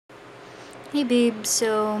Hey babe,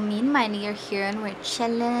 so me and Miley are here and we're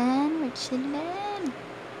chillin', we're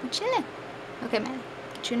chillin'. Okay, Miley,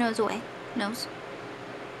 get your nose away. Nose.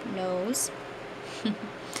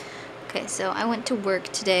 Okay, so I went to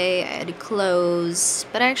work today. I had to close,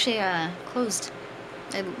 but I actually closed.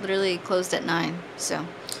 I literally closed at 9, so.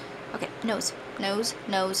 Okay, nose. Okay.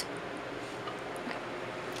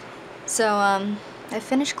 So, I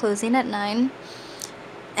finished closing at 9,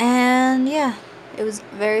 and yeah, it was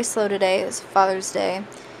very slow today. It was Father's Day.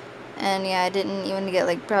 And yeah, I didn't even get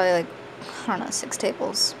probably I don't know, 6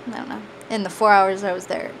 tables. I don't know. In the 4 hours I was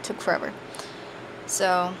there, it took forever.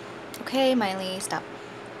 So, okay, Miley, stop.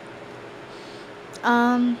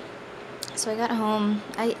 So I got home,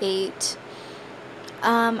 I ate.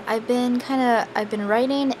 I've been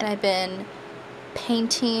writing and I've been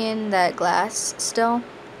painting that glass still.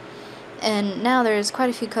 And now there's quite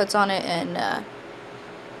a few coats on it, and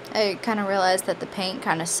I kind of realized that the paint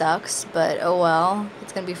kind of sucks, but oh well,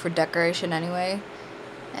 it's gonna be for decoration anyway.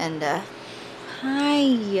 And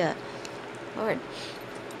hi, Lord.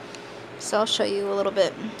 So I'll show you a little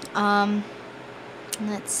bit.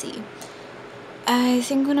 Let's see. I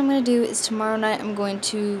think what I'm gonna do is tomorrow night I'm going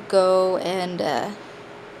to go and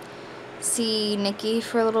see Nikki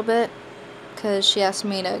for a little bit, because she asked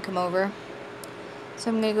me to come over.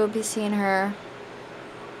 So I'm gonna go be seeing her.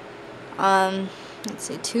 Let's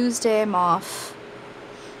see, Tuesday I'm off.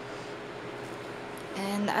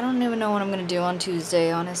 And I don't even know what I'm gonna do on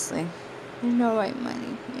Tuesday, honestly. You know, right,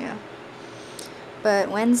 Miley? Yeah. But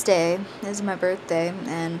Wednesday is my birthday,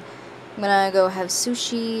 and I'm gonna go have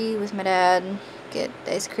sushi with my dad, get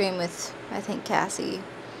ice cream with, I think, Cassie,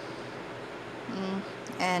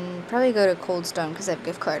 and probably go to Cold Stone because I have a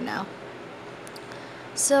gift card now.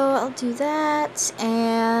 So I'll do that,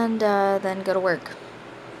 and then go to work.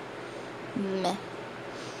 Meh.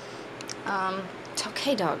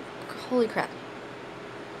 Okay, dog. Holy crap.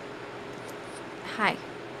 Hi.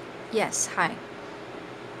 Yes, hi.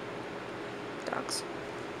 Dogs.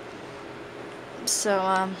 So,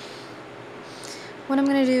 what I'm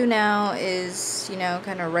gonna do now is,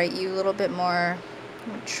 kind of write you a little bit more.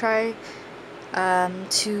 I'm gonna try,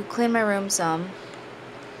 to clean my room some.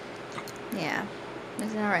 Yeah.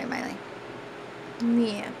 Isn't that right, Miley?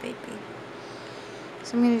 Yeah, baby.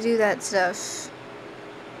 So I'm gonna do that stuff.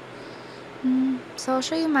 So I'll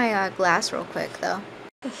show you my glass real quick, though.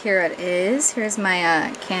 Here it is. Here's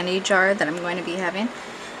my candy jar that I'm going to be having.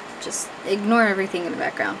 Just ignore everything in the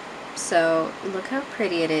background. So look how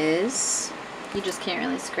pretty it is. You just can't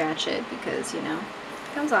really scratch it because, it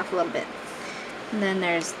comes off a little bit. And then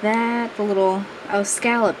there's that, the little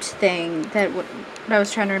scalloped thing that what I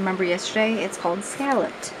was trying to remember yesterday. It's called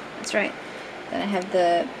scalloped. That's right. Then I have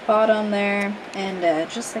the bottom there, and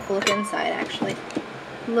just look inside, actually.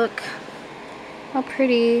 Look how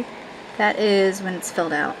pretty that is when it's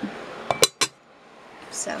filled out.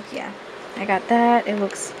 So yeah, I got that. It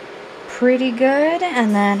looks pretty good.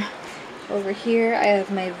 And then over here I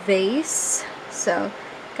have my vase. So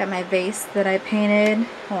got my vase that I painted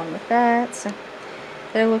along with that. So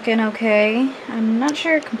they're looking okay. I'm not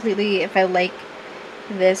sure completely if I like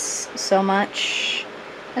this so much.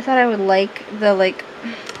 I thought I would like the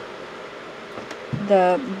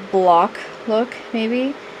block look,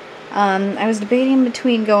 maybe. I was debating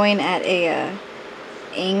between going at a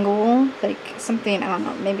angle, like something, I don't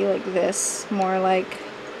know, maybe like this, more like,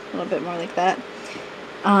 a little bit more like that.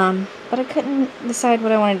 But I couldn't decide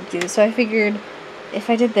what I wanted to do, so I figured if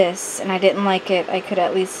I did this and I didn't like it, I could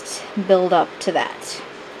at least build up to that.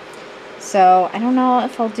 So I don't know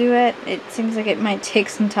if I'll do it. It seems like it might take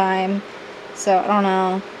some time. So I don't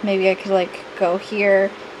know. Maybe I could go here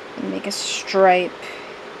and make a stripe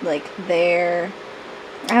like there.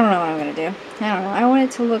 I don't know what I'm gonna do. I don't know. I want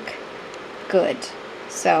it to look good.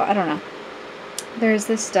 So I don't know. There's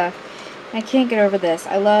this stuff. I can't get over this.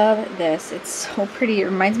 I love this. It's so pretty. It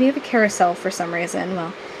reminds me of a carousel for some reason.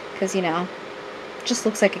 Well, because it just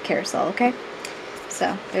looks like a carousel, okay?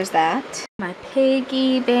 So there's that. My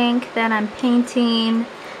piggy bank that I'm painting,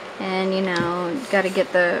 and got to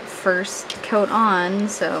get the first coat on.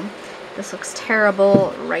 So this looks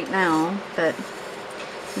terrible right now, but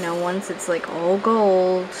once it's all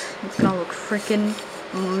gold, it's gonna look freaking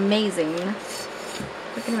amazing.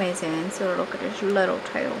 Freaking amazing. So look at his little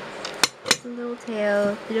tail. Little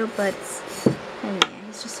tail, little butts. And yeah,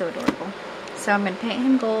 he's just so adorable. So I'm gonna paint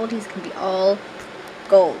him gold. He's gonna be all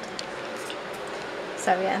gold.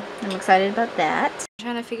 So yeah, I'm excited about that. I'm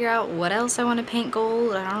trying to figure out what else I want to paint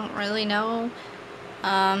gold. I don't really know.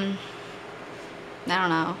 I don't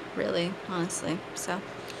know, really, honestly. So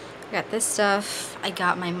I got this stuff. I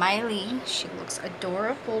got my Miley. She looks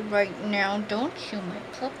adorable right now, don't you, my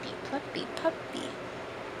puppy, puppy, puppy.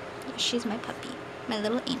 Yeah, she's my puppy, my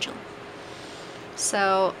little angel.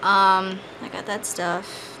 So, I got that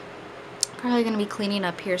stuff. Probably gonna be cleaning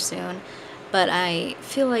up here soon, but I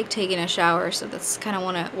feel like taking a shower, so that's kind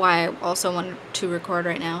of why I also want to record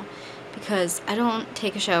right now, because I don't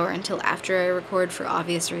take a shower until after I record for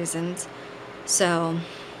obvious reasons. So,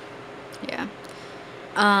 yeah.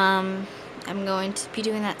 I'm going to be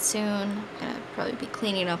doing that soon. I'm gonna probably be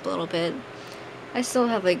cleaning up a little bit. I still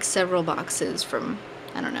have like several boxes from,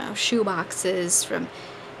 I don't know, shoe boxes from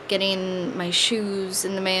getting my shoes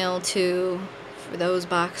in the mail too, for those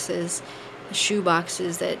boxes, the shoe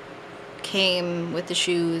boxes that came with the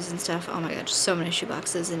shoes and stuff. Oh my god, so many shoe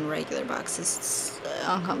boxes and regular boxes. It's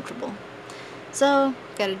uncomfortable. So,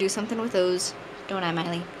 gotta do something with those. Don't I,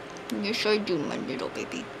 Miley? Yes, I do, my little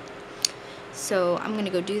baby. So, I'm gonna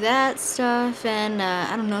go do that stuff, and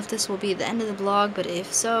I don't know if this will be the end of the vlog, but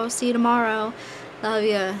if so, see you tomorrow. Love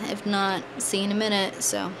ya. If not, see you in a minute.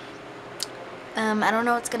 So, I don't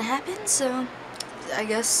know what's gonna happen, so I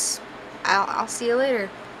guess I'll see you later.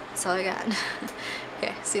 That's all I got.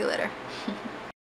 Okay, see you later.